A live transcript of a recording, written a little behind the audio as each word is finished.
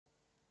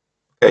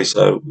Okay,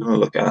 so we're going to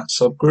look at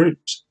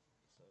subgroups.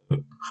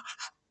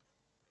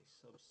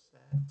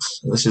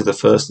 So this is the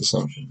first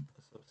assumption.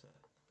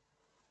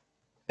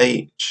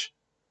 H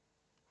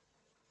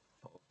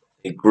of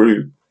a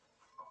group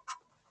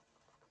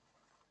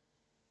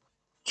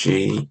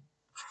G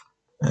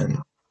and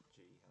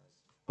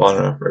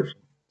binary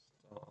operation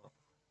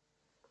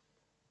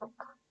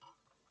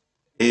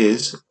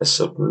is a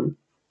subgroup.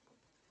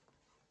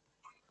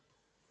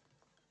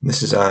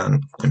 This is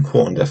an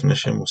important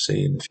definition we'll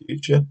see in the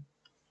future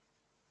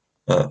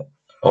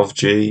of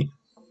G,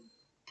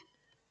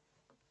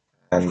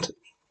 and the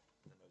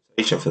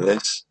notation for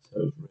this,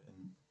 so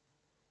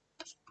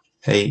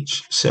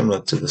H similar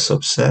to the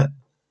subset,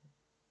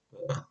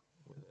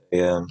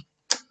 with a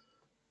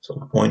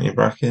sort of pointing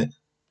bracket,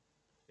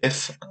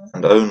 if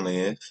and only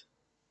if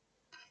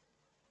the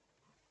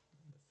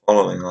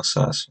following are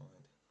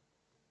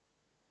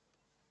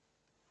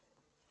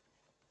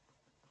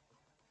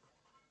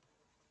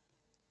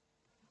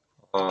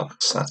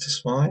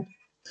satisfied.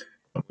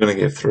 I'm going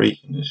to give three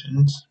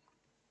conditions.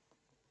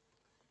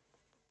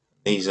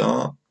 These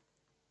are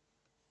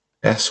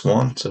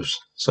S1, so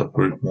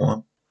subgroup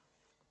 1.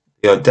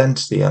 The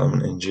identity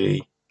element in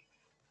G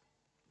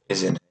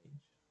is in H.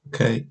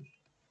 Okay.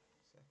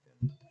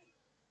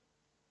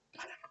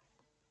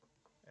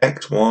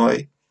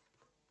 XY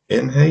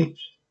in H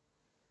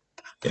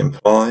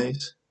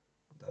implies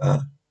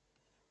that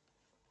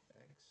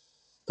X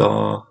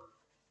star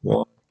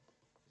Y.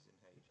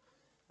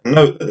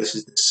 Note that this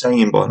is the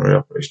same binary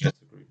operation as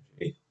the group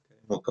G. Okay,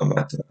 we'll come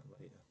back to that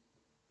later.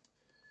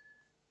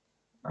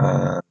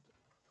 And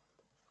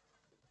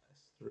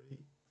S3 is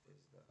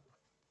that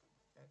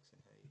X in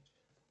H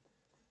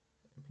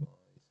implies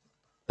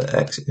that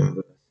X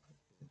inverse is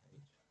in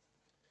H.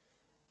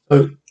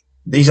 So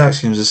these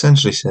axioms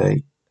essentially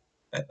say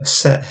a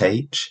set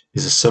H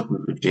is a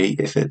subgroup of G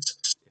if it's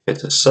a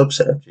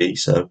subset of G.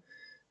 So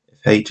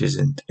if H is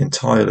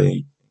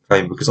entirely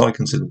claimed, because I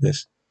consider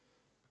this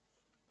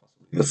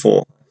the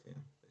fourth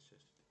axiom,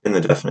 in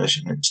the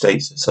definition it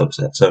states a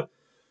subset. So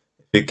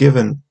if you're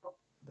given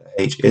that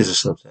H is a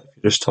subset, if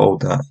you're just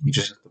told that, you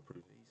just have to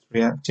prove these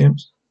three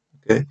axioms.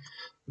 Okay,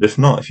 but if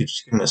not, if you're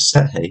just given a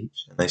set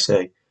H and they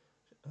say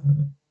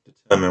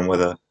determine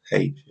whether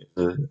H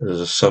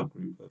is a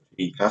subgroup of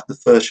G, you have to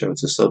first show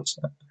it's a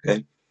subset.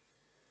 Okay.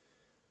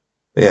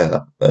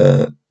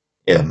 But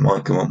yeah,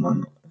 might come on, might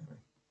not.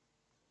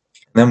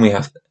 And then we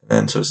have,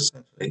 so it's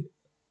essentially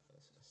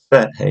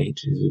set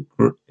H is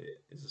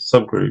a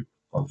subgroup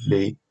of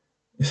V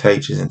if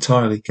H is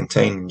entirely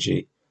contained in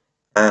G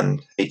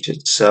and H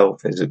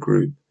itself is a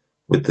group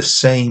with the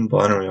same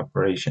binary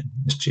operation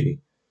as G.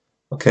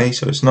 Okay,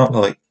 so it's not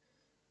like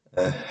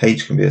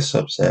H can be a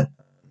subset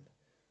and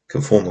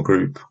can form a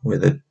group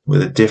with a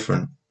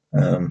different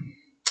binary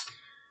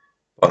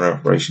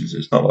operations.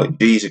 It's not like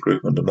G is a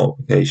group under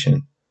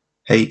multiplication,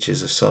 H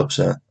is a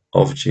subset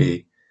of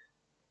G,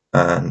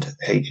 and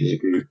H is a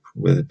group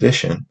with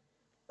addition.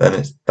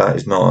 Then that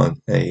is not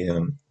a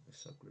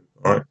subgroup.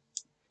 All right,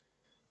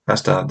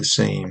 has to have the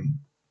same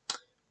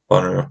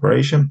binary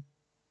operation,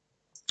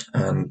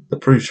 and the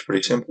proof's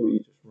pretty simple. You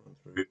just run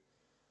through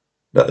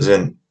that, as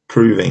in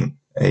proving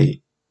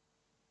a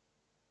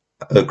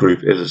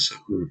group is a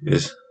subgroup,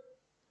 is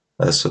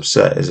a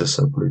subset is a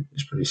subgroup,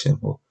 is pretty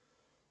simple.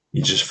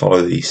 You just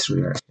follow these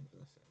three axioms.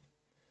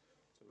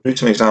 We'll do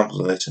some examples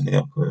of this in the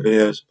upcoming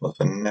videos, but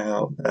for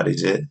now, that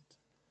is it.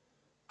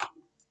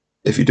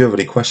 If you do have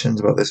any questions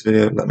about this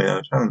video, let me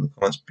know down in the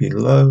comments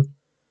below.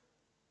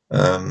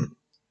 I'll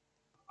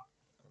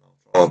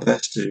try my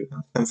best to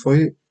answer them for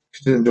you.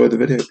 If you did enjoy the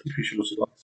video, please be sure to like,